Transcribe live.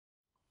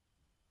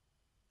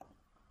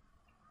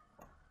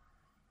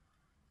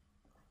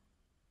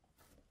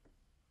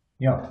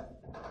Yeah,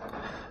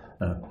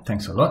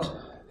 thanks a lot.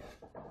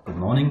 Good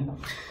morning.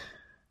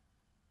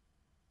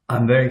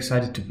 I'm very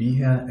excited to be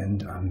here,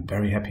 and I'm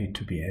very happy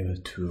to be able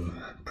to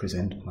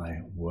present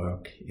my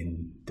work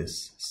in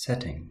this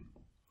setting.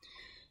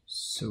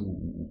 So,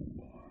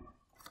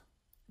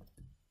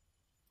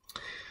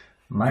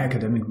 my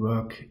academic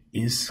work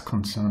is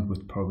concerned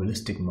with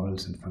probabilistic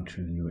models and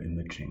functional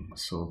neuroimaging.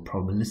 So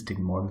probabilistic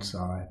models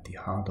are at the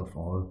heart of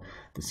all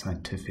the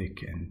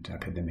scientific and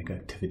academic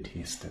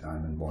activities that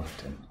I'm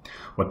involved in.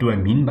 What do I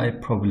mean by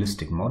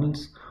probabilistic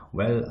models?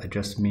 Well, I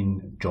just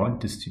mean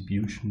joint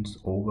distributions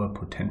over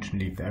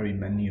potentially very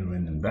many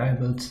random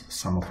variables,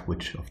 some of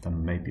which of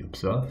them may be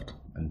observed,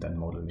 and then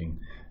modeling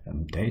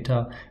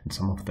data, and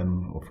some of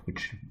them of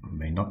which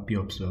may not be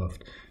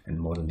observed, and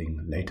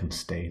modeling latent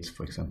states,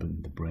 for example,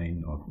 in the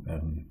brain, or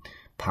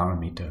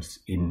parameters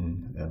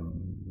in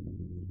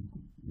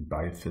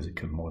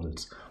biophysical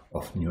models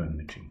of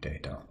neuroimaging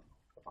data.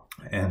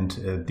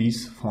 And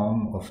these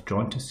form of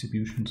joint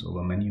distributions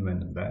over many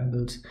random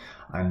variables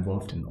are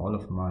involved in all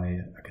of my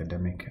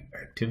academic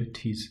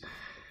activities,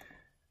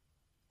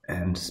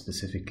 and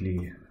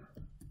specifically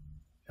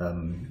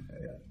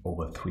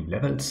over 3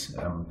 levels.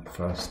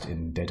 First,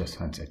 in data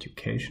science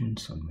education,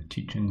 so in my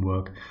teaching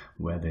work,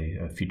 where they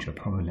feature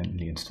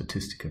prominently in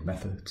statistical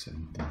methods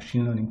and the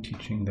machine learning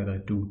teaching that I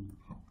do.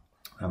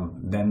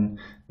 Then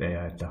they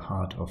are at the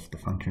heart of the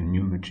functional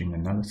neuroimaging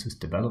analysis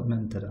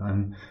development that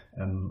I'm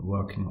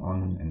working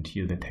on, and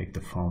here they take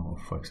the form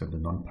of, for example,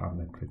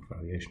 non-parametric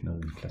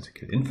variational and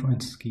classical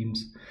inference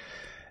schemes.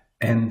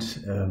 And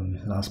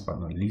last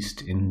but not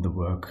least, in the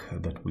work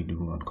that we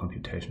do on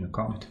computational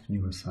cognitive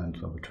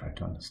neuroscience, where we try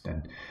to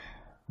understand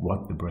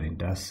what the brain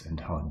does and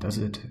how it does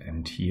it.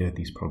 And here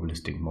these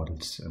probabilistic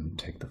models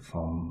take the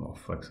form of,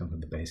 for example,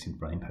 the Bayesian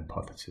brain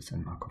hypothesis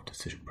and Markov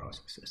decision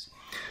processes.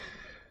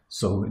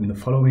 So in the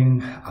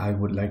following, I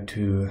would like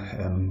to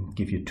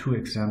give you 2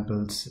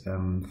 examples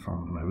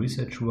from my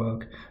research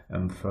work.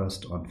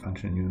 First on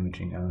functional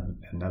neuroimaging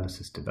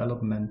analysis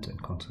development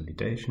and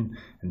consolidation,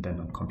 and then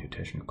on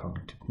computational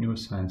cognitive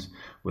neuroscience.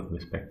 With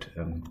respect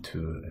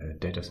to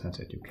data science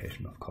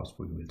education, of course,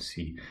 we will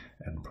see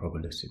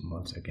probabilistic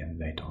models again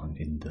later on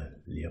in the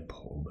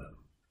Lehrprobe.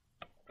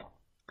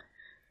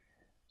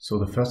 So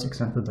the first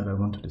example that I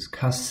want to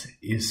discuss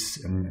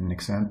is an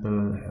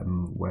example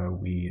where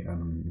we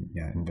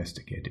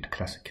investigated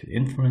classical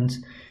inference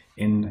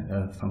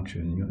in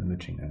functional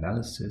neuroimaging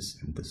analysis,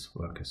 and this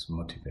work is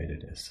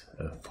motivated as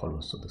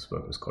follows. So this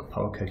work is called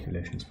Power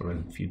Calculations for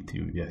Random Field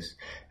Theory as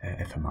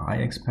fMRI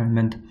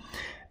Experiment.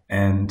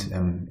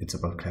 And it's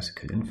about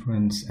classical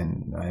inference,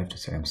 and I have to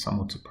say I'm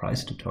somewhat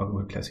surprised to talk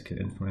about classical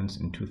inference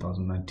in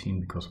 2019,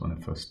 because when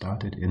I first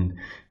started in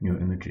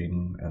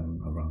neuroimaging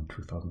around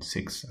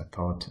 2006, I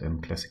thought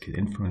classical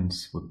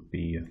inference would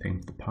be a thing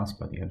of the past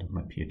by the end of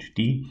my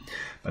PhD.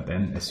 But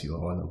then, as you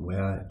are all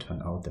aware, it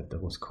turned out that there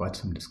was quite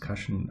some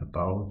discussion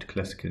about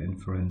classical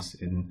inference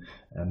in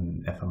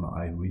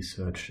fMRI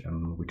research,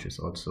 which is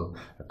also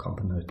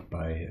accompanied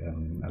by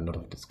a lot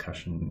of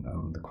discussion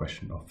on the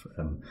question of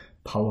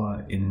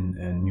power in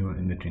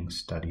neuroimaging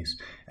studies,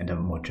 and a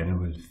more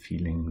general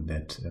feeling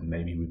that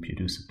maybe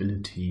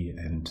reproducibility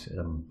and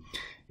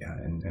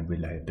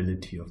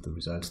reliability of the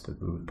results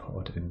that we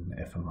report in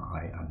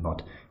fMRI are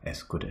not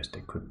as good as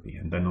they could be.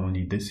 And then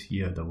only this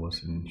year there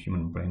was in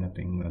Human Brain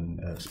Mapping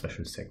a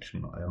special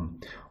section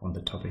on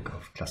the topic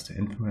of cluster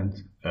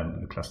inference,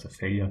 cluster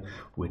failure,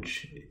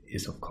 which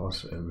is of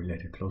course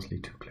related closely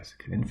to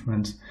classical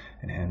inference,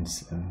 and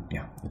hence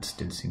it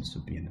still seems to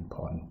be an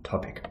important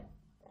topic.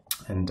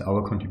 And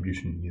our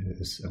contribution here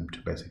is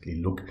to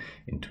basically look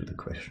into the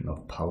question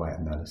of power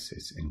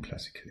analysis in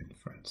classical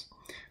inference,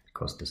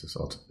 because this is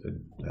also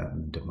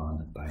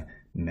demanded by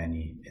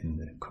many in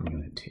the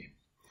community.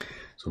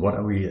 So what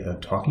are we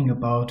talking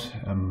about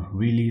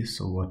really?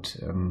 So what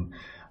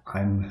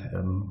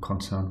I'm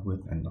concerned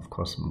with, and of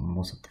course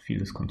most of the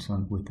field is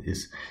concerned with,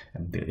 is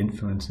the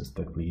inferences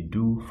that we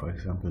do, for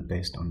example,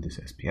 based on this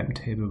SPM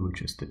table,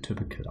 which is the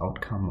typical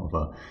outcome of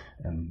a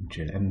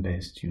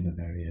GLM-based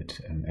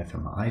univariate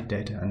fMRI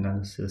data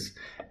analysis.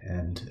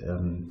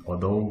 And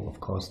although, of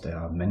course, there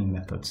are many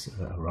methods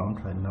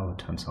around right now, it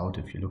turns out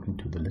if you look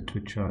into the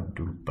literature and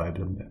do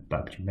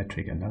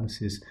bibliometric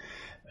analysis,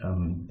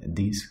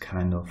 these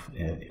kind of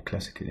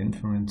classical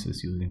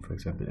inferences using, for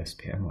example,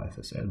 SPM or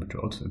FSL, which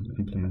also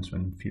implements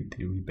random field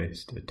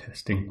theory-based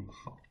testing,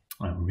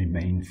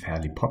 remain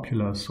fairly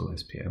popular. So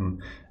SPM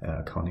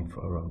accounting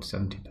for around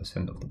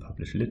 70% of the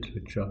published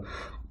literature,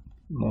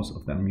 most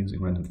of them using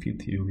random field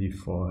theory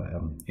for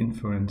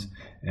inference,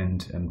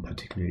 and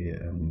particularly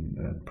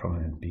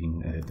prominent being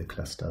the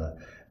cluster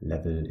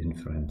level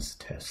inference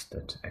test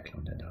that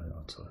Eklund et al.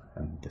 Also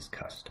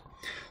discussed.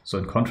 So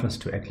in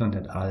contrast to Eklund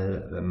et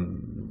al.,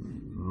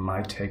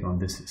 my take on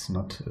this is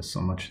not so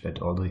much that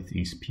all of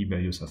these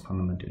p-values are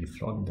fundamentally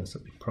flawed and there's a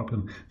big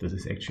problem. This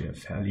is actually a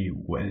fairly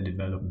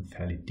well-developed,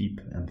 fairly deep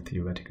and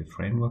theoretical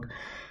framework.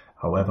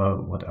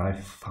 However, what I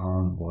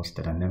found was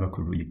that I never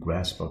could really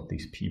grasp what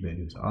these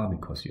p-values are,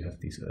 because you have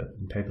these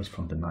papers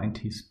from the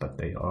 90s, but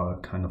they are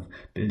kind of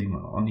building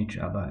on each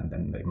other, and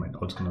then they might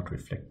also not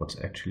reflect what's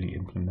actually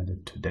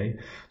implemented today.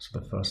 So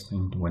the first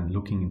thing when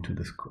looking into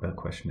this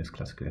question, is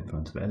classical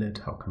inference valid?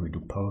 How can we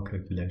do power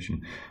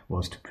calculation?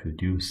 Was to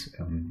produce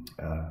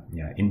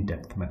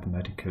in-depth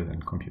mathematical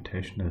and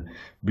computational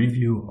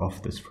review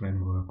of this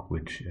framework,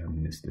 which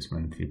is this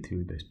random field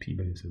theory-based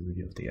p-values, a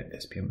review of the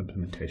SPM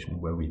implementation,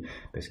 where we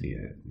basically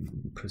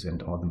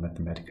present all the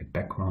mathematical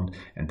background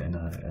and then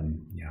a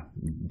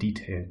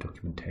detailed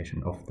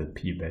documentation of the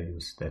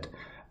p-values that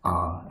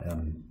are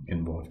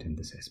involved in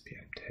this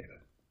SPM table.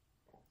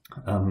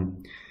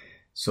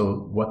 So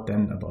what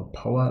then about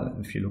power?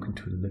 If you look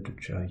into the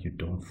literature, you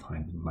don't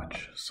find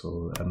much.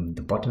 So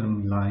the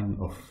bottom line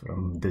of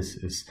this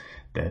is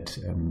that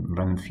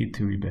random field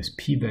theory-based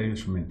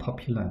p-values remain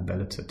popular and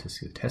valid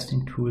statistical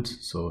testing tools.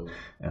 So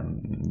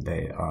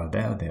they are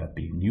there, they are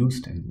being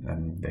used,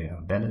 and they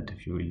are valid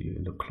if you really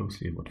look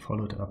closely at what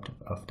followed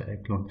after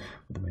Eklund.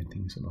 The main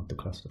thing is about the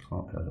cluster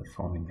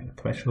forming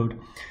threshold.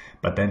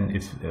 But then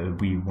if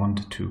we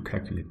want to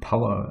calculate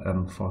power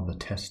for the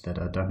tests that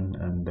are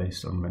done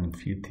based on random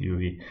field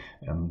theory,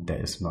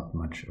 there is not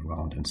much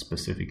around, and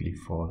specifically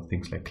for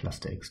things like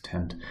cluster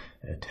extent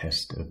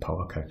test,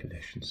 power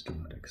calculations do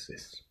not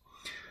exist.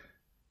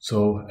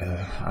 So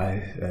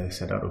I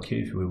set out,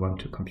 okay, if we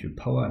want to compute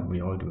power, and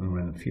we're all doing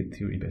random field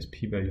theory-based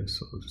p-values,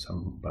 so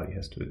somebody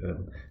has to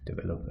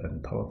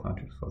develop power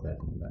functions for that,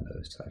 and then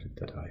I decided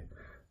that I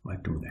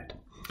might do that.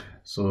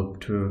 So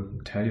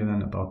to tell you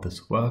then about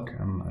this work,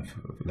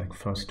 I'd like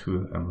first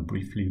to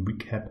briefly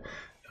recap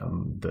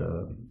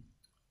the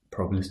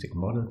probabilistic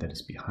model that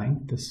is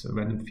behind this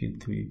random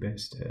field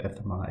theory-based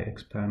fMRI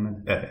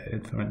experiment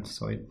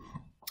inference,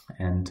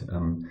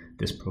 and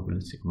this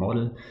probabilistic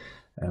model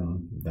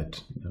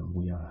that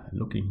we are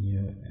looking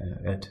here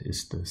at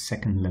is the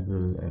second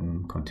level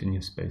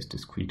continuous space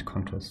discrete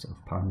contrast of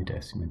parameter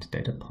estimated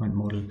data point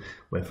model,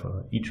 where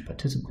for each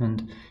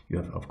participant you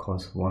have of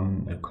course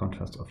one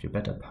contrast of your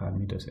beta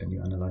parameters, and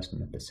you analyze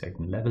them at the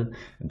second level.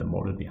 And the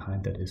model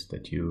behind that is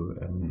that you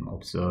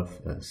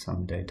observe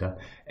some data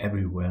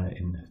everywhere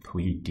in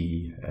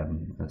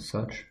 3D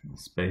search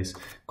space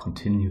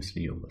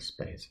continuously over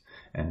space,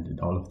 and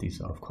all of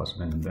these are of course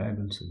random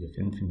variables, so you have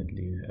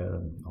infinitely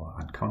or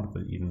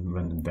uncountable even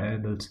random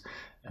variables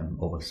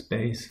over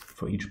space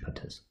for each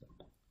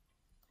participant.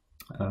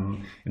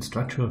 In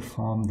structural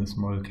form, this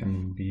model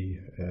can be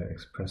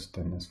expressed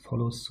then as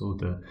follows. So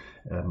the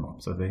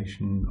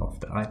observation of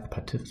the ith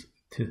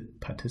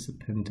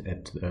participant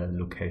at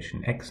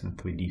location x in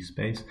 3D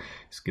space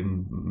is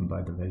given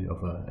by the value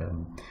of a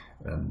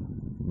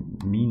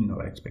mean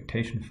or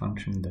expectation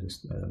function that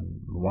is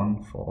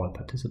 1 for all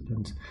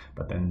participants,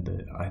 but then the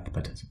ith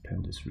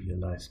participant is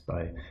realized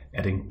by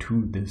adding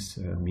to this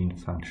mean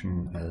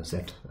function z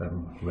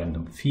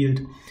random field,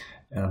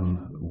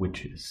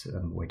 which is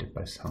weighted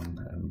by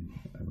some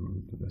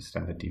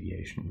standard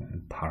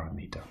deviation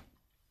parameter.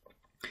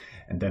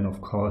 And then of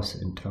course,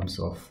 in terms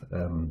of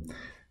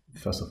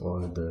first of all,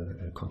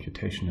 the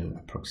computational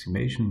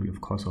approximation, we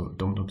of course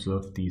don't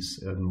observe these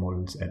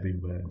models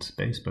everywhere in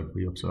space, but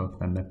we observe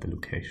them at the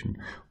location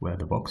where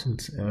the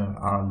voxels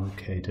are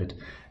located,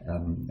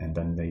 and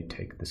then they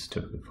take this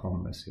typical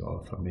form, as you're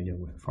all familiar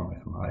with from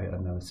fMRI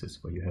analysis,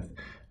 where you have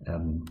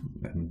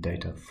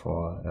data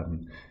for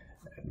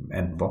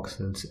n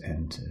voxels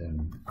and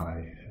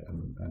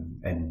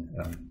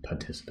n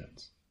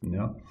participants.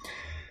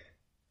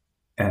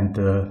 And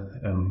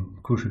the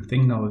crucial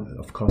thing now,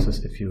 of course,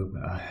 is if you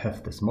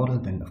have this model,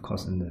 then of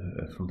course,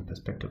 from the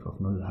perspective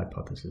of null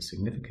hypothesis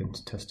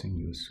significance testing,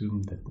 you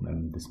assume that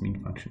this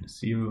mean function is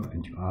 0,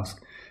 and you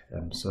ask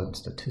certain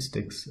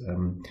statistics,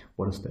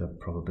 what is the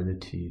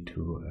probability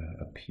to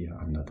appear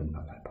under the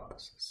null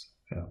hypothesis?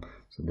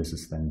 So this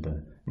is then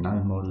the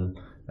null model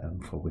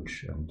for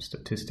which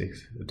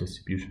statistics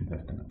distribution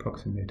have been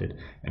approximated,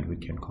 and we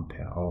can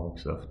compare our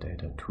observed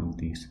data to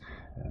these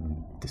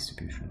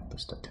distribution of the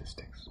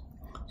statistics.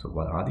 So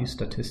what are these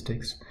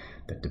statistics?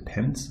 That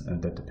depends,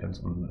 and that depends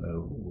on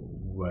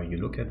where you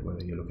look at,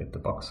 whether you look at the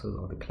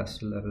voxel or the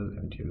cluster level,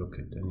 and you look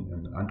at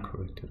an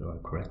uncorrected or a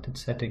corrected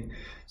setting.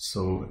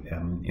 So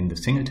in the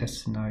single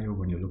test scenario,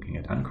 when you're looking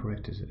at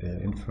uncorrected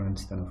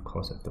inference, then of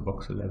course at the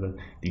voxel level,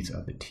 these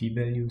are the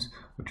t-values,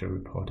 which are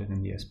reported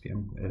in the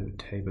SPM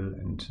table,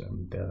 and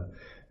the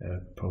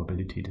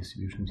probability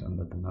distributions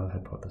under the null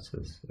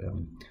hypothesis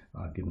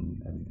are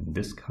given in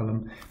this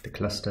column. The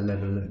cluster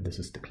level, this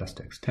is the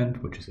cluster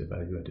extent, which is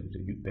evaluated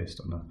based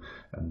on a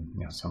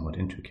somewhat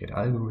intricate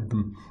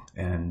algorithm,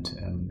 and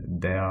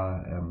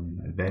their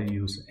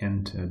values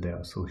and their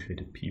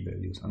associated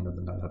p-values under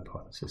the null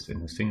hypothesis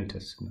in a single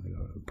test scenario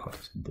are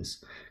reported in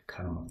this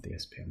column of the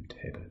SPM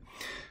table.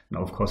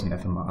 Now, of course, in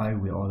fMRI,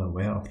 we're all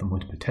aware of the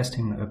multiple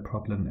testing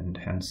problem, and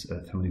hence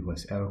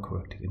family-wise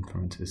error-corrected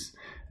inference is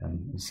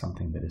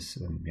something that is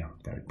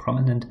very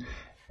prominent.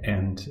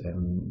 And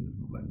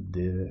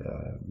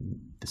the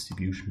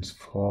distributions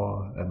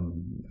for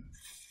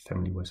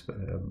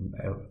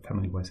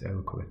family-wise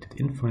error-corrected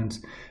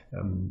inference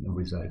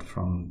result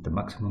from the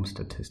maximum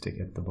statistic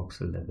at the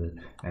voxel level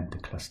and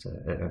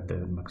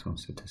the maximum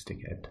statistic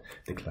at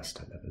the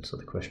cluster level. So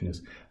the question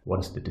is, what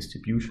is the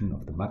distribution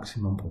of the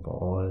maximum over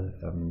all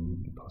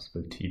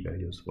possible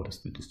t-values? What is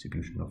the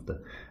distribution of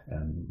the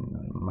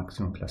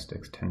maximum cluster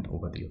extent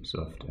over the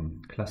observed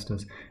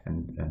clusters?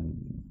 And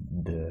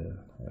the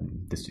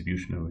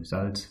distributional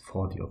results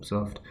for the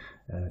observed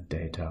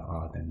data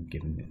are then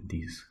given in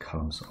these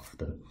columns of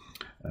the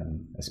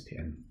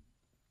SPM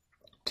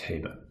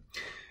table.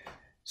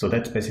 So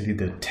that's basically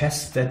the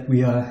test that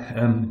we are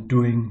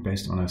doing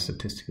based on a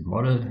statistical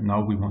model.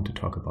 Now we want to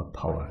talk about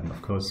power. And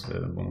of course,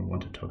 when we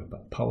want to talk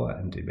about power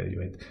and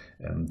evaluate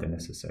the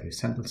necessary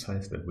sample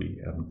size that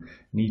we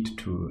need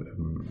to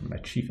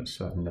achieve a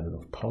certain level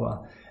of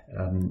power,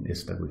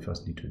 is that we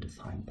first need to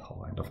define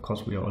power. And of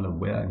course, we are all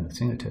aware in the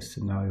single test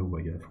scenario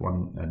where you have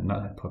one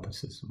null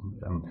hypothesis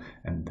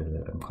and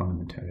the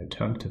complementary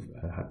alternative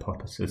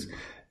hypothesis,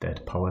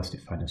 that power is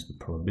defined as the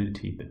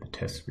probability that the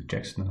test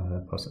rejects the null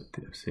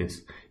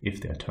hypothesis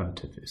if the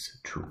alternative is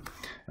true.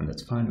 And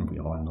that's fine, and we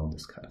all know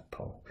this kind of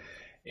power.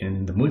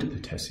 In the multiple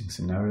testing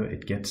scenario,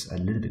 it gets a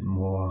little bit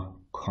more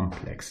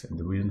complex, and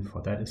the reason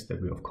for that is that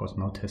we're of course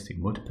now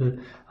testing multiple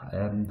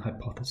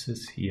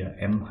hypotheses here,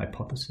 M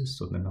hypothesis,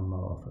 so the number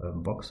of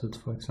voxels,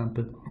 for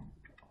example,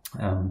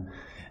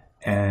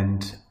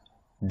 and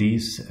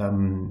these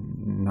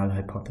null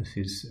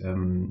hypotheses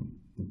in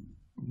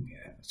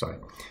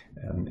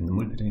the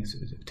multiple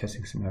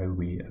testing scenario,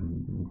 we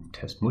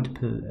test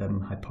multiple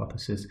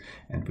hypotheses,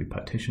 and we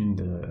partition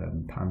the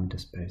parameter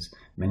space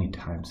many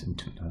times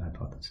into null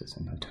hypothesis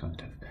and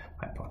alternative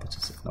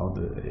hypothesis. Now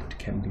it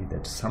can be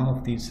that some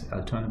of these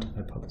alternative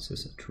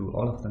hypotheses are true,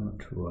 all of them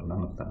are true, or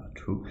none of them are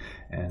true,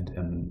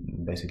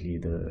 and basically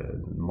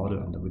the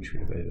model under which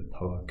we evaluate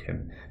power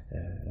can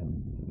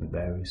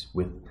varies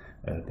with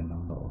the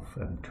number of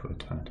true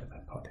alternative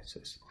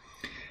hypotheses.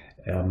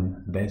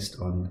 Based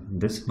on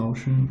this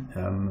notion,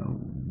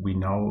 we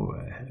now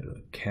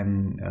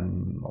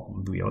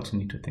we also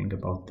need to think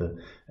about the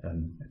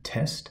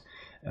test,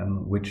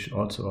 which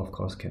also of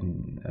course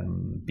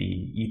can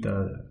be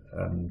either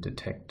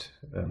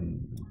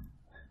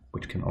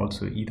which can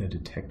also either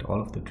detect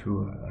all of the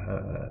true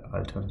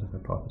alternative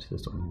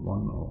hypotheses, only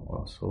one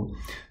or so.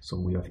 So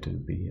we have to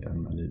be a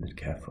little bit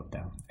careful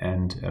there.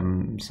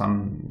 And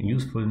some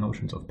useful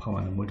notions of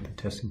power in a multiple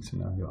testing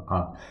scenario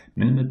are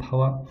minimal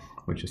power,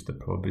 which is the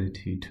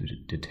probability to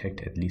detect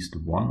at least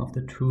one of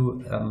the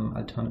true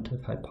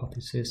alternative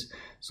hypotheses.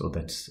 So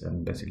that's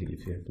basically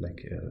if you have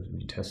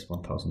you test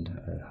 1,000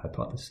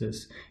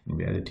 hypotheses, in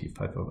reality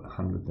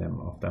 500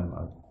 of them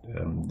are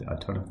the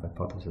alternative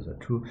hypotheses are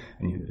true,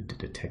 and you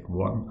detect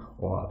one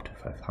or up to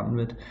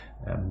 500.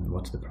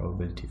 What's the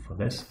probability for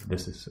this?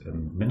 This is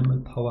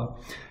minimal power.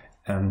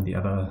 The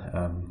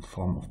other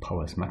form of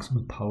power is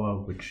maximal power,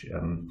 which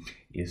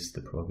is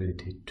the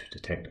probability to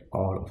detect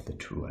all of the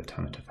true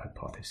alternative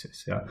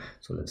hypotheses. Yeah.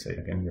 So let's say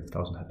again you have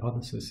 1,000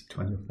 hypotheses,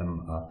 20 of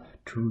them are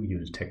true, you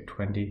detect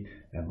 20,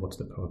 and what's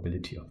the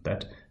probability of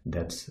that?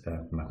 That's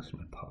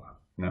maximal power.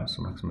 Yeah,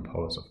 so maximum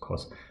power is of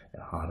course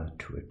harder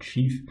to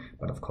achieve,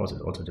 but of course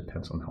it also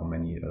depends on how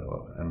many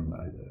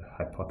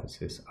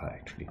hypotheses are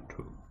actually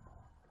true.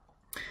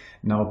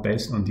 Now,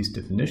 based on these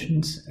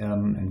definitions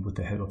and with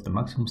the help of the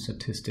maximum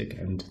statistic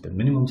and the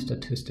minimum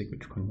statistic,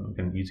 which one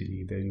can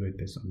easily evaluate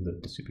based on the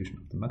distribution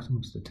of the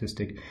maximum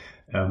statistic,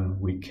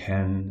 we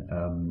can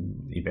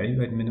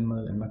evaluate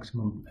minimal and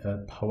maximum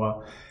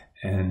power.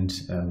 And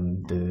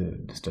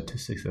the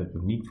statistics that we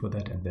need for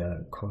that and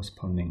their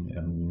corresponding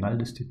null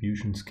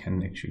distributions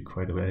can actually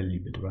quite rarely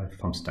be derived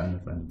from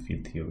standard random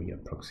field theory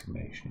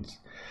approximations.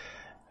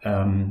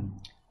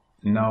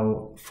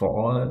 Now, for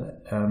all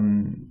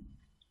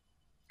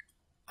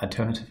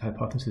alternative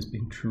hypothesis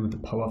being true, the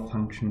power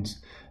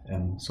functions,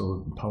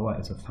 so power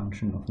as a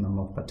function of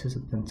number of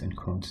participants in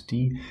const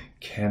d,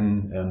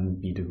 can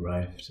be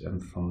derived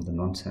from the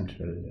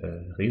non-central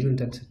Riesel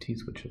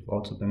densities, which have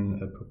also been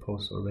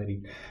proposed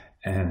already.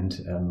 And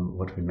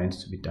what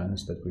remains to be done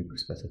is that we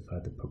specify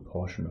the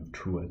proportion of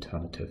true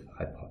alternative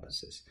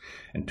hypotheses.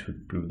 And to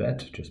do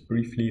that, just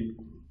briefly,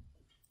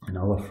 in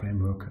our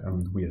framework,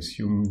 we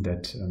assume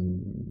that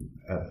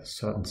a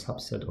certain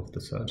subset of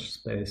the search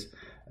space,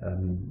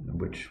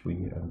 which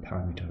we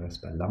parameterize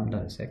by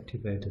lambda, is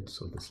activated.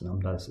 So this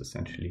lambda is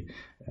essentially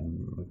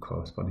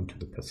corresponding to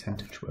the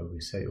percentage where we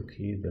say,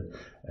 okay, the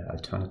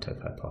alternative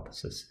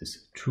hypothesis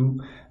is true,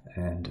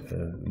 and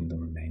in the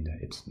remainder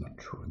it's not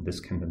true. And this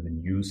can then be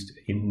used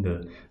in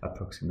the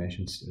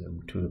approximations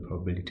to the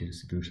probability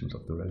distributions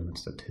of the relevant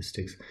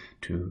statistics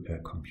to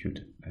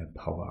compute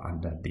power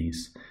under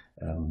these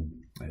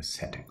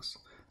settings.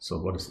 So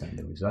what is then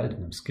the result?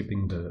 And I'm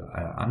skipping the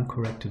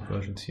uncorrected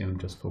versions here. I'm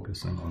just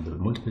focusing on the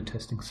multiple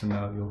testing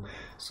scenario.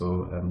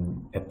 So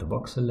at the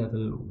voxel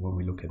level, when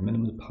we look at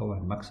minimal power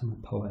and maximal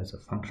power as a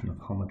function of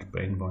how much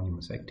brain volume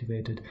is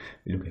activated,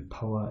 we look at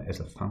power as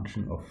a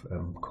function of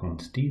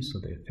Cohen's d, so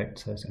the effect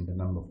size and the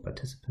number of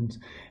participants,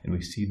 and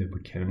we see that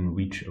we can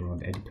reach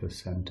around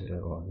 80%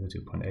 or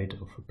 0.8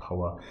 of the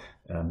power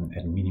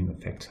at medium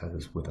effect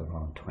sizes with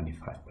around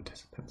 25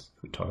 participants.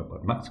 If we talk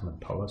about maximal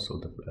power, so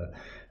the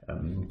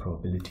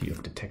probability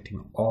of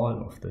detecting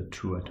all of the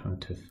true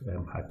alternative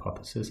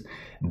hypotheses,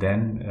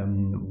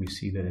 then we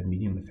see that at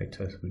medium effect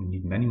size we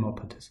need many more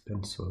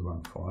participants, so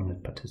around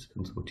 400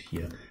 participants would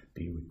here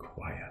be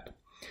required.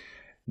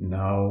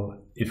 Now,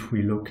 if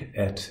we look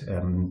at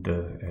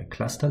the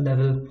cluster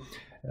level,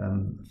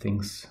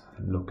 things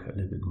look a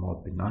little bit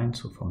more benign.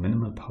 So for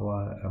minimal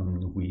power,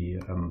 we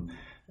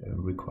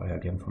require,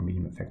 again, for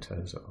medium effect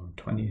size around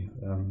 20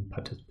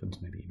 participants,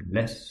 maybe even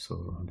less, so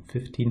around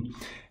 15.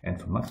 And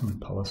for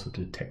maximum power, so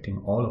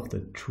detecting all of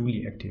the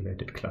truly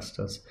activated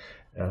clusters,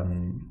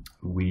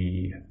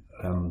 we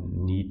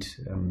need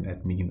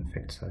at medium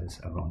effect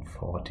size around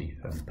 40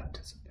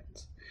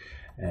 participants.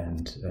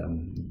 And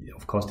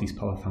of course, these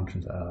power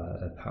functions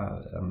are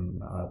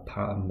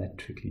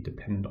parametrically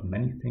dependent on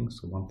many things.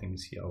 So one thing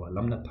is here our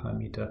lambda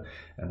parameter,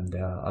 and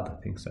there are other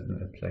things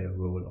that play a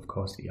role. Of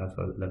course, the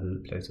alpha level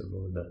plays a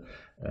role,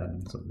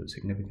 so the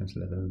significance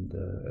level,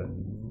 the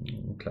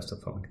cluster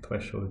forming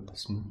threshold, the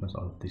smoothness,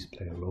 all of these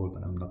play a role,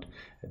 but I'm not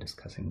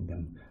discussing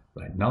them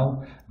right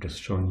now. I'm just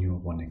showing you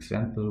one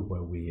example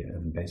where we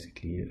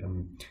basically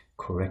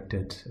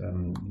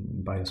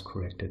bias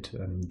corrected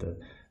the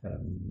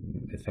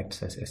effect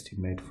size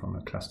estimate from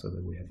a cluster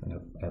that we have in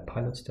a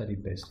pilot study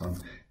based on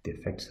the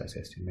effect size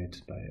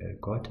estimates by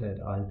Goethe et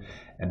al.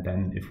 And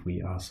then if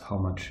we ask how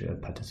much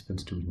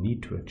participants do we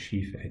need to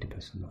achieve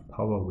 80% of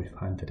power, we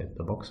find that at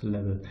the voxel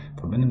level,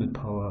 for minimal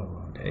power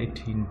around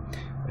 18,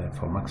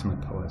 for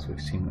maximal power, as we've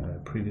seen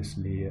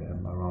previously,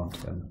 around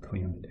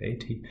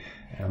 380,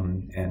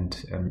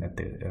 and at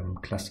the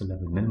cluster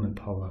level minimal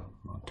power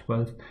around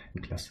 12,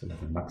 and cluster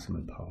level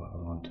maximal power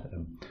around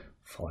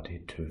 40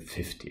 to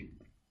 50.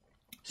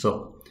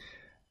 So,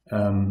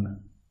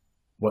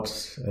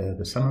 what's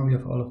the summary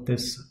of all of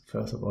this?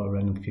 First of all,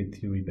 random field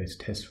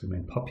theory-based tests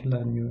remain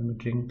popular in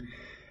neuroimaging.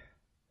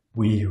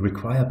 We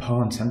require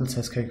power and sample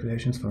size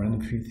calculations for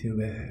random field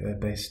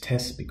theory-based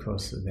tests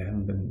because there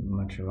haven't been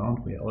much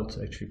around. We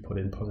also actually put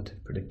in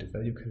positive predictive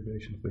value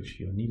calculations, which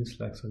Ioannidis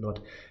likes a lot.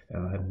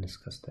 I haven't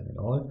discussed that at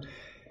all.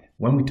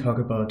 When we talk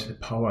about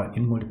power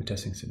in multiple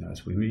testing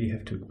scenarios, we really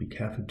have to be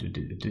careful to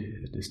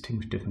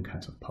distinguish different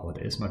kinds of power.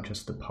 There is not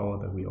just the power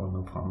that we all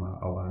know from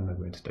our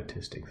undergrad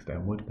statistics. There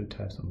are multiple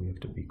types, and we have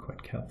to be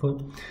quite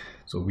careful.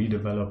 So we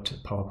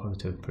developed power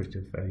positive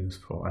predictive values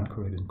for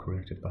uncorrected and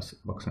corrected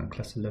voxel and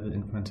cluster level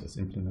inference as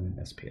implemented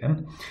in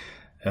SPM.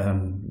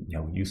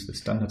 We use the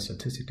standard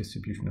statistic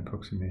distribution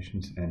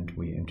approximations, and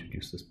we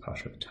introduce this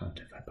partial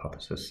alternative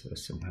hypothesis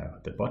scenario.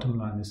 The bottom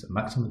line is the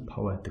maximal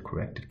power at the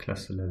corrected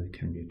cluster level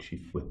can be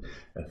achieved with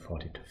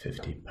 40 to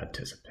 50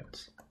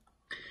 participants.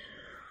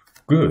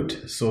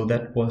 Good, so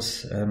that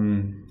was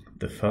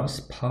the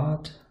first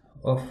part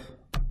of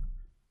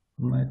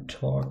my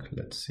talk.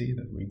 Let's see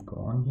that we go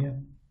on here.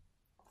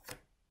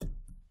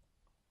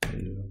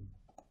 Hello.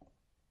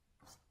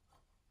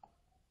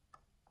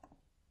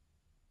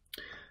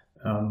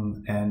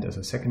 And as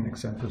a second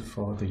example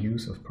for the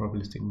use of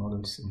probabilistic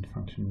models in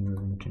functional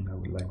neuroimaging, I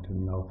would like to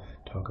now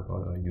talk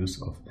about our use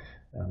of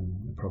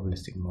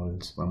probabilistic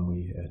models when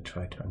we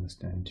try to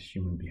understand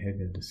human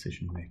behavior,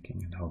 decision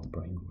making, and how the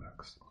brain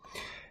works.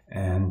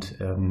 And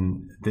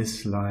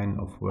this line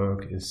of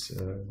work is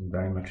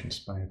very much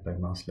inspired by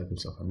mass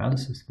levels of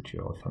analysis, which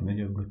you're all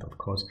familiar with, of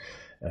course,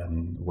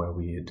 where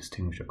we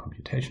distinguish a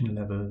computational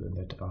level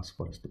that asks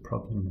what is the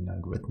problem, an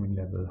algorithmic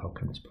level, how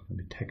can this problem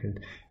be tackled,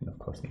 and of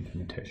course the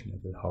implementation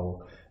level,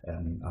 how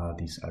are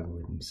these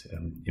algorithms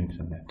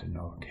implemented in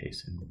our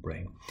case in the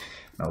brain.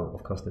 Now,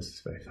 of course, this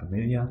is very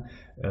familiar.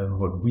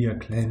 What we are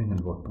claiming and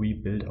what we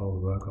build our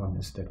work on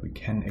is that we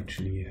can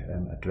actually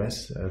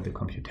address the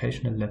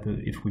computational level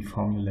if we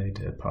formulate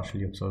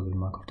partially observable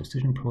Markov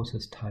decision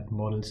process type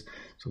models.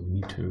 So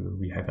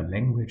we have a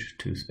language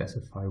to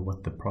specify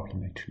what the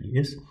problem actually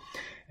is,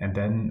 and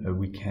then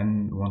we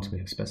can, once we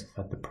have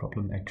specified the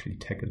problem, actually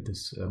tackle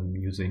this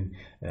using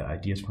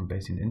ideas from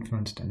Bayesian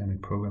inference,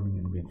 dynamic programming,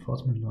 and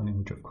reinforcement learning,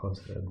 which of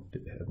course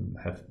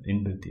have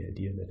inbuilt the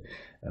idea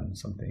that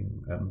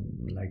something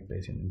like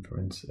Bayesian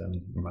inference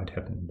might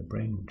happen in the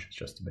brain, which is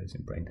just a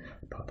Bayesian brain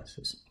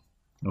hypothesis.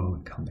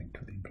 We'll come back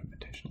to the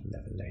implementation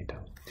level later.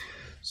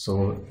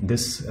 So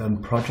this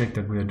project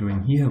that we are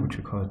doing here, which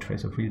we call a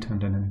trace of real-time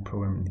dynamic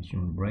programming in the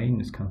human brain,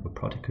 is kind of a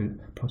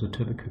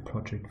prototypical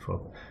project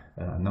for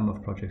a number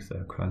of projects that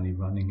are currently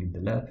running in the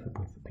lab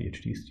with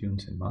PhD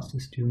students and master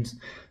students.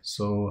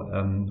 So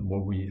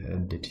what we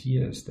did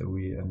here is that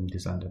we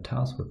designed a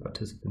task where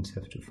participants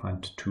have to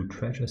find two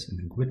treasures in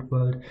the grid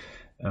world.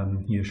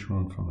 here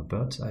shown from a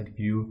bird's eye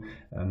view.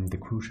 The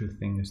crucial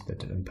thing is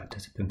that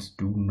participants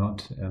do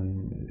not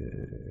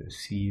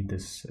see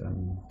this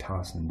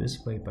task in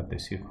this way, but they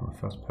see it from a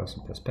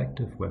first-person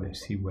perspective, where they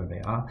see where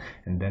they are,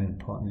 and then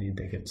importantly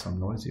they get some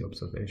noisy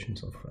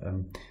observations of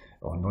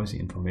or noisy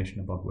information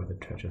about where the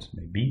treasures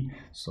may be.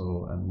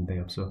 So they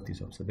observe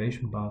these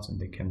observation bars, and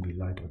they can be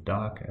light or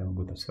dark,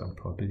 with a certain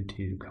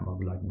probability to come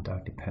out light and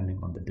dark depending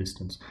on the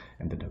distance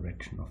and the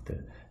direction of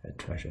the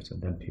treasures.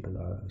 And then people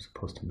are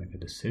supposed to make a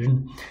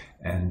decision,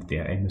 and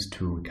their aim is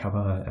to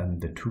recover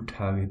the 2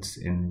 targets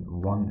in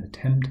one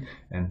attempt,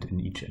 and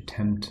in each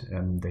attempt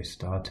they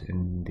start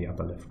in the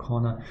upper left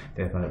corner.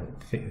 They have a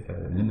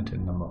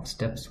limited number of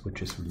steps,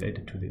 which is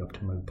related to the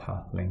optimal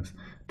path length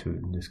to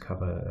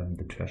discover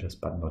the treasures,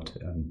 but not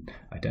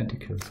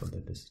identical, so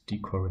that is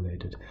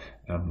decorrelated.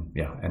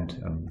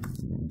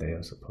 They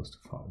are supposed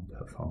to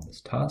perform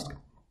this task.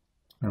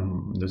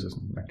 This is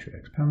an actual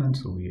experiment,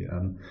 so we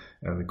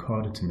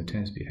recorded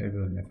simultaneous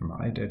behavior and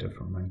fMRI data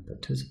from 9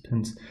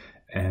 participants,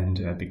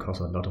 and because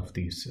a lot of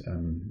these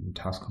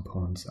task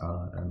components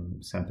are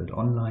sampled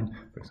online,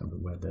 for example,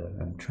 where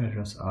the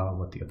treasures are,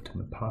 what the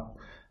optimal path,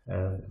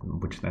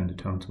 which then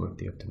determines what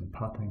the optimal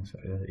path length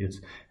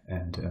is,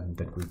 and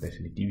that will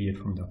basically deviate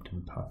from the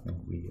optimal path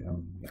length. We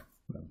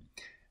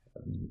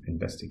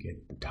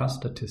investigate the task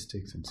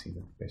statistics and see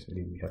that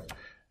basically we have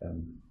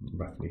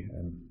roughly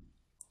a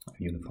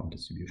uniform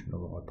distribution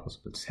over all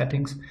possible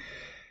settings.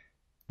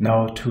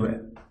 Now,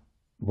 to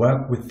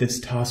work with this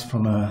task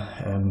from a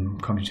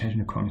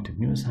computational cognitive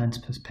neuroscience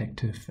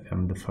perspective,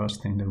 the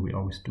first thing that we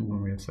always do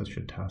when we have such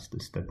a task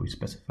is that we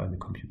specify the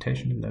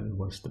computational level.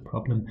 What is the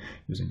problem,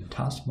 using a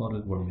task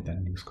model, where we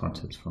then use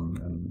concepts from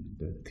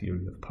the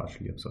theory of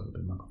partially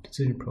observable Markov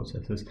decision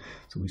processes.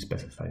 So we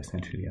specify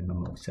essentially a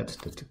number of sets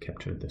that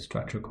capture the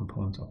structural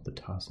components of the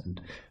task,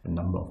 and a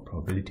number of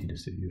probability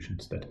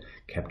distributions that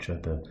capture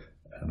the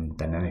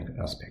dynamic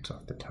aspects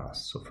of the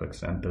task. So for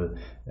example,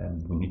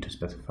 we need to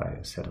specify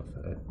a set of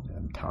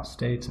task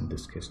states, in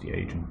this case the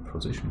agent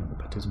position and the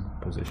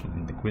participant position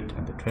in the grid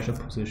and the treasure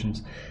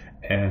positions,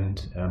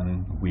 and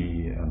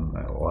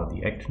or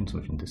the actions,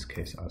 which in this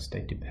case are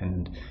state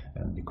dependent,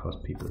 because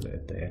people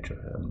at the edge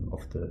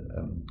of the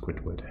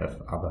grid would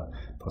have other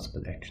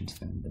possible actions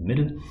than in the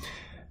middle.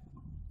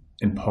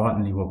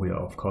 Importantly, what we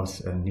of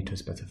course need to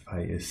specify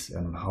is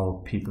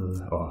how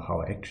people or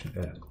how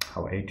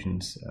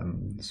agents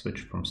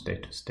switch from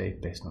state to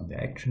state based on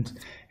their actions,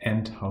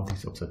 and how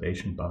these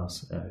observation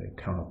bars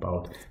come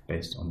about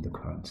based on the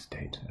current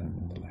state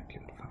and the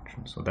likelihood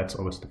function. So that's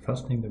always the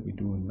first thing that we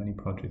do in many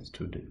projects,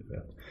 to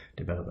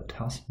develop a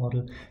task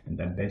model, and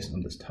then based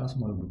on this task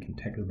model we can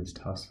tackle this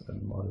task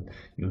model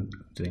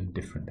using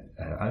different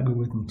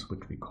algorithms,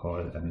 which we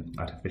call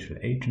artificial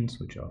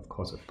agents, which are of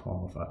course a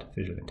form of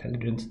artificial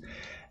intelligence.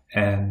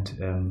 And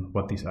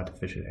what these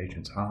artificial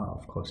agents are,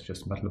 of course,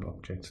 just MATLAB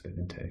objects that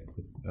interact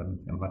with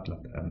a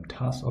MATLAB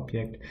task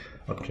object.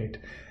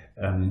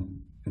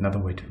 Another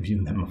way to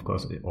view them, of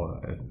course,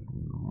 or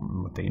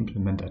what they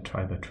implement are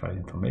trial-by-trial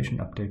information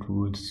update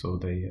rules. So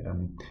they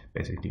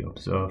basically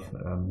observe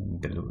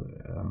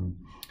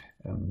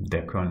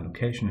their current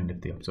location, and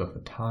if they observe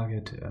a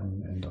target,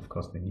 and of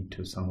course they need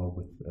to somehow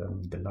with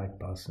the light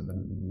bars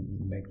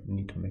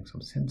need to make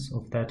some sense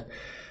of that.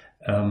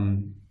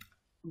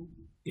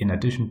 In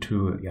addition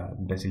to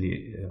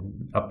basically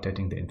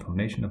updating the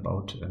information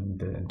about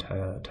the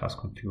entire task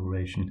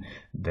configuration,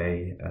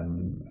 they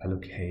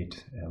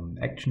allocate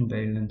action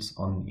valence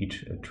on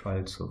each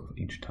trial. So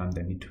each time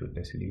they need to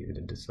basically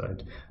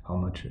decide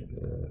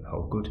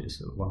how good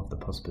is one of the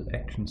possible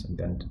actions, and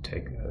then to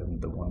take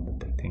the one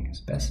that they think is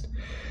best.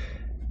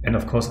 And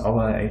of course,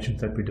 our agents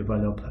that we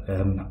develop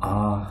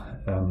are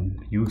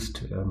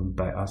used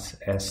by us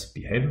as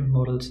behavioral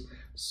models.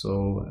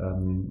 So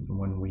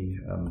when we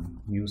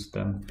use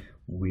them,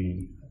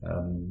 we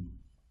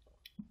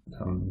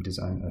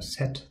design a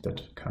set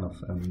that kind of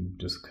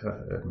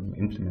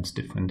implements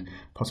different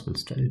possible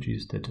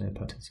strategies that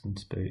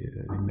participants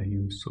may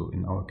use. So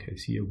in our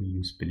case here, we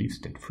use belief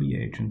state free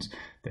agents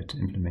that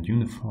implement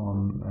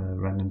uniform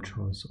random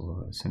choice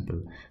or a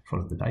simple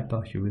follow the light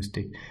bar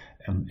heuristic,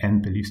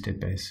 and belief state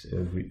based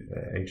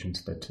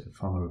agents that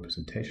form a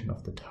representation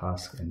of the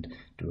task and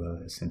do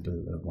a simple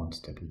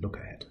one-step look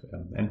ahead,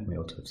 and may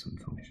also have some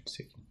information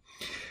seeking.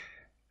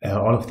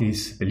 All of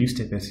these belief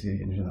state-based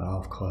engines are,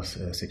 of course,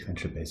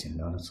 sequential Bayesian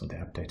learners, so they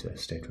update a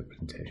state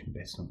representation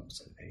based on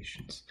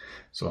observations.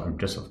 So I'm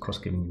just, of course,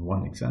 giving you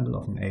one example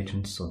of an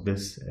agent. So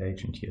this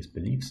agent here is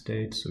belief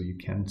state. So you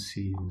can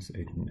see this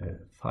agent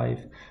 5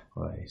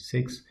 or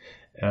A6.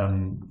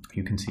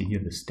 You can see here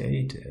the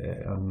state,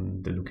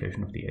 the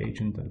location of the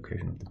agent, the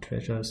location of the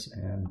treasures,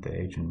 and the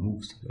agent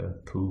moves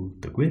through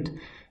the grid.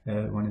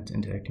 When it's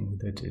interacting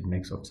with it, it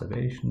makes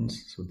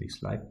observations, so these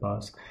light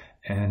bars,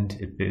 and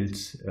it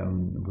builds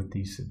with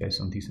these, based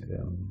on these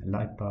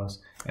light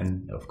bars,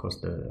 and of course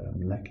the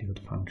likelihood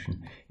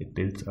function, it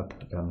builds up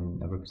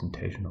a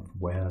representation of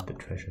where the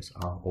treasures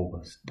are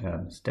over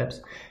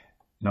steps.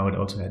 Now it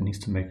also needs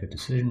to make a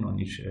decision on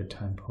each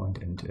time point,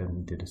 and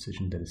the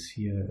decision that is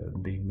here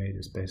being made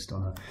is based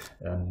on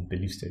a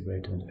belief state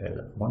weighted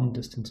L1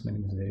 distance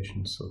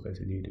minimization. So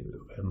basically it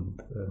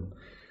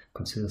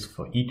considers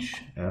for each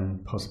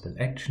possible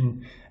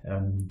action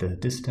the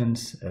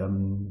distance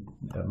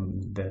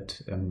that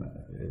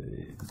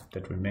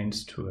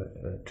remains to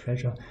a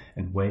treasure,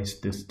 and weighs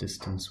this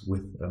distance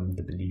with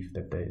the belief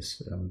that there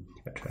is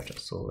a treasure.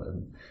 So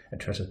a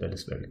treasure that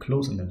is very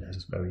close and that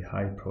has very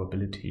high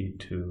probability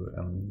to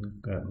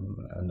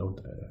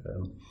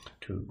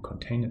to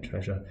contain a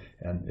treasure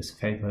is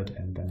favored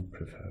and then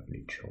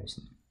preferably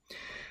chosen.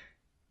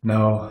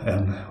 Now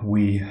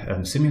we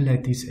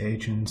simulate these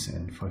agents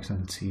and, for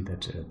example, see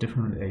that a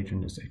different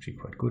agent is actually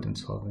quite good in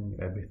solving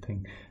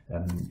everything.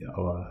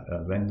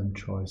 Our random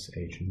choice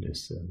agent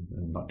is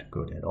not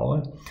good at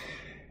all.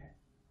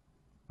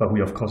 But we,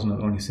 of course,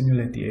 not only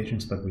simulate the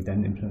agents, but we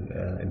then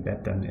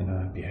embed them in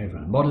a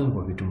behavioral model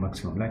where we do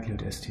maximum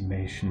likelihood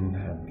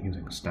estimation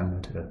using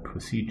standard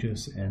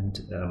procedures.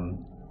 And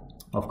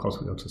of course,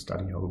 we also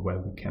study how well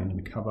we can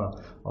recover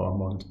our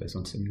models based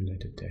on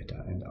simulated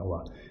data and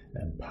our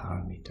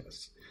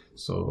parameters.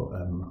 So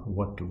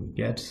what do we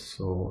get?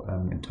 So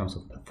in terms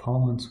of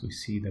performance, we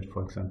see that,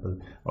 for example,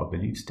 our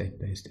belief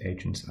state-based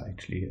agents are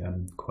actually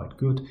quite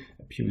good.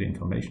 A purely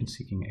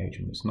information-seeking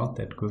agent is not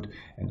that good,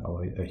 and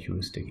our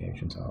heuristic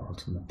agents are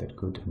also not that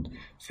good and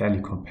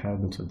fairly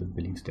comparable to the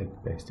belief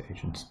state-based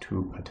agents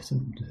to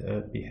participant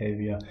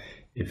behavior.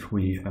 If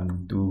we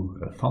do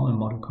a formal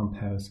model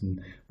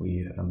comparison,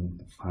 we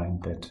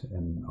find that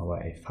our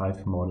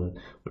A5 model,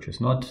 which is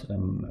not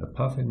a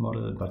perfect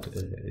model, but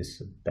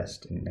is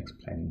best in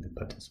explaining the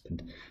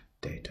participant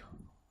data.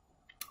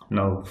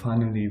 Now,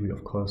 finally, we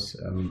of course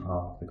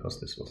are, because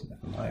this was an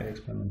fMRI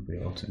experiment, we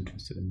are also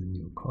interested in the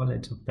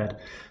neurocorrelates of that.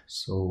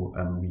 So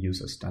we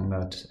use a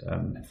standard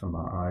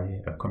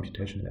fMRI, a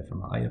computational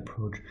fMRI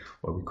approach,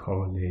 where we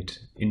correlate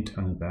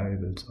internal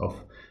variables of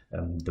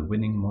the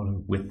winning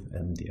model with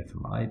the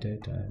fMRI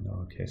data, in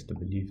our case the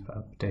belief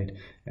update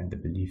and the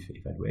belief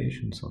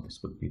evaluation. So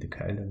this would be the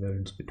Caylor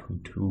variance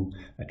between two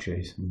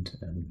adjacent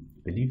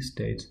belief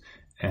states,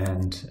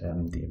 and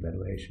the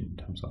evaluation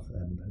in terms of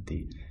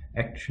the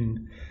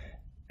action.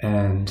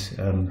 And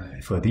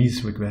for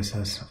these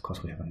regressors, of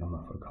course we have a number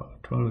of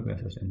control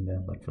regressors in there,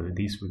 but for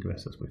these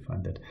regressors we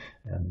find that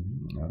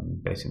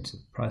Bayesian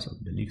surprise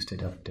of belief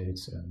state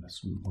updates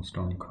more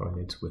strongly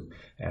correlates with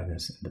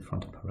areas in the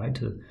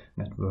frontal-parietal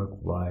network,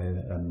 while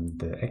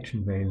the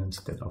action valence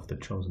that of the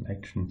chosen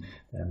action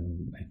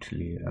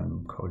actually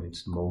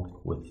correlates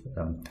more with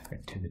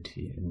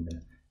activity in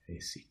the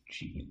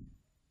ACG.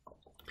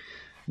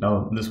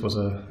 Now, this was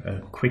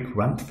a quick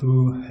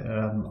run-through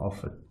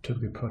of a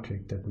typical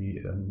project that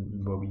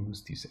where we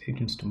use these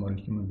agents to model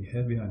human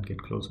behavior and get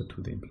closer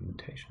to the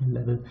implementation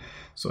level.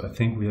 So I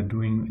think we are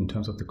doing, in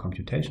terms of the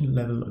computational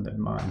level that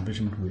Ma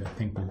envisioned, I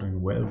think we're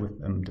doing well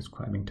with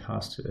describing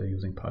tasks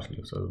using partially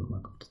observable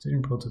Markov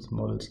decision process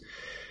models.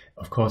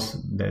 Of course,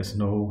 there's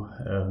no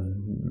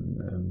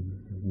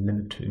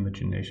limit to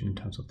imagination in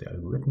terms of the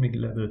algorithmic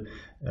level.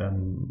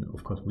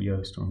 Of course, we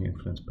are strongly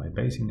influenced by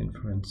Bayesian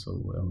inference,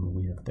 so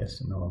we have this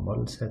in our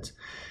model sets.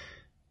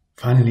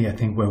 Finally, I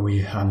think where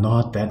we are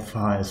not that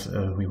far as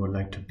we would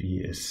like to be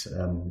is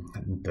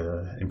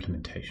the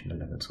implementation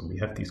level. So we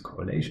have these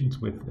correlations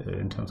with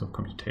in terms of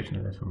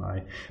computational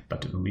fMRI,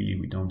 but really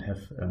we don't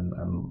have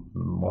a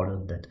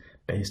model that,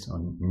 based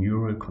on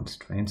neural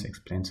constraints,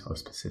 explains how a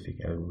specific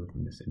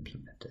algorithm is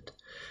implemented.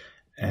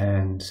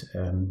 And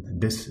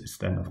this is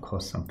then, of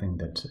course, something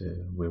that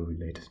will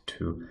relate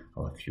to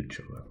our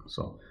future work.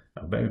 So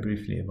very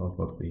briefly about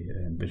what we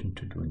envision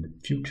to do in the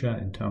future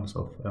in terms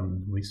of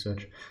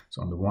research.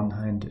 So on the one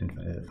hand,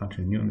 in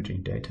functional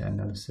neuroimaging data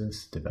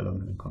analysis,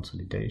 development and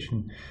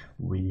consolidation,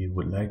 we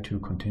would like to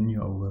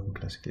continue our work in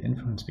classical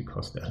inference,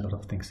 because there are a lot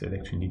of things that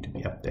actually need to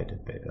be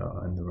updated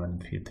in the random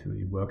field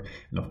theory work.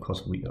 And of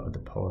course, the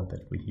power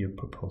that we here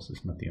propose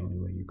is not the only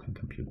way you can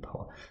compute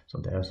power. So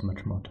there's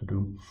much more to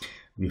do.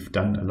 We've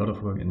done a lot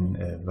of work in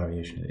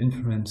variational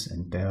inference,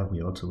 and there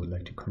we also would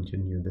like to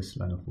continue this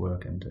line of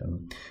work and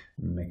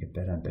make it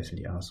better and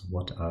basically ask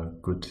what are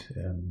good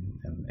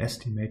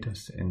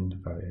estimators in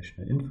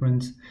variational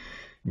inference.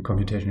 In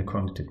computational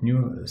cognitive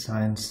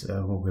neuroscience,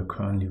 what we're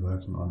currently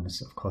working on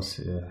is, of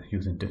course,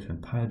 using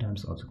different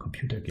paradigms, also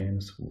computer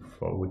games,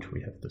 for which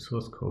we have the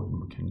source code,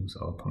 and we can use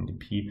our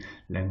POMDP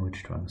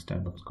language to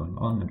understand what's going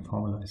on and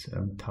formalize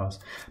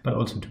tasks, but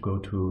also to go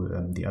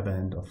to the other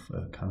end of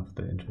kind of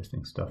the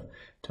interesting stuff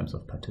in terms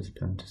of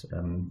participants,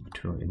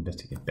 to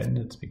investigate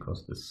bandits,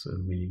 because this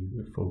really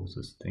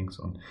focuses things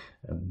on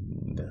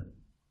the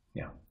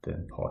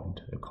important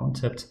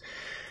concepts.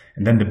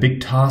 And then the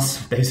big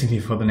task, basically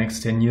for the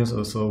next 10 years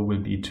or so,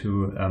 will be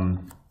to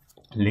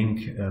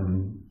link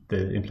the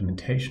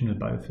implementational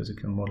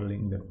biophysical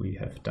modeling that we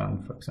have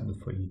done, for example,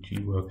 for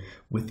EEG work,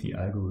 with the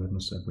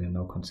algorithms that we are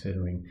now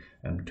considering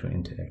to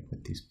interact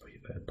with these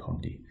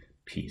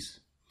POMDPs.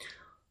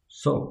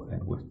 So,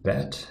 and with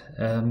that,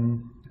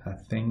 I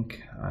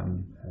think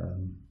I'm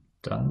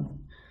done.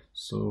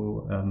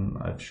 So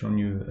I've shown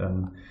you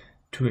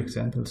two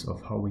examples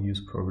of how we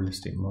use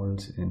probabilistic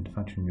models in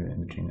functional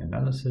neuroimaging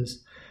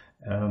analysis,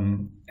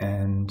 and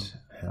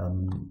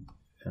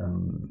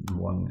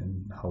one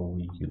in how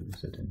we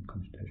use it in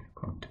computational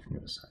cognitive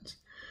neuroscience.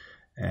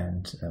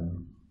 And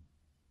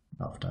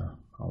after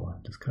our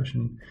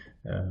discussion,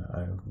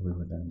 we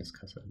will then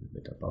discuss a little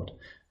bit about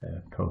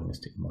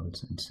probabilistic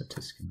models and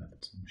statistical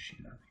methods in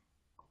machine learning.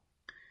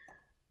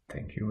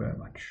 Thank you very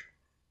much.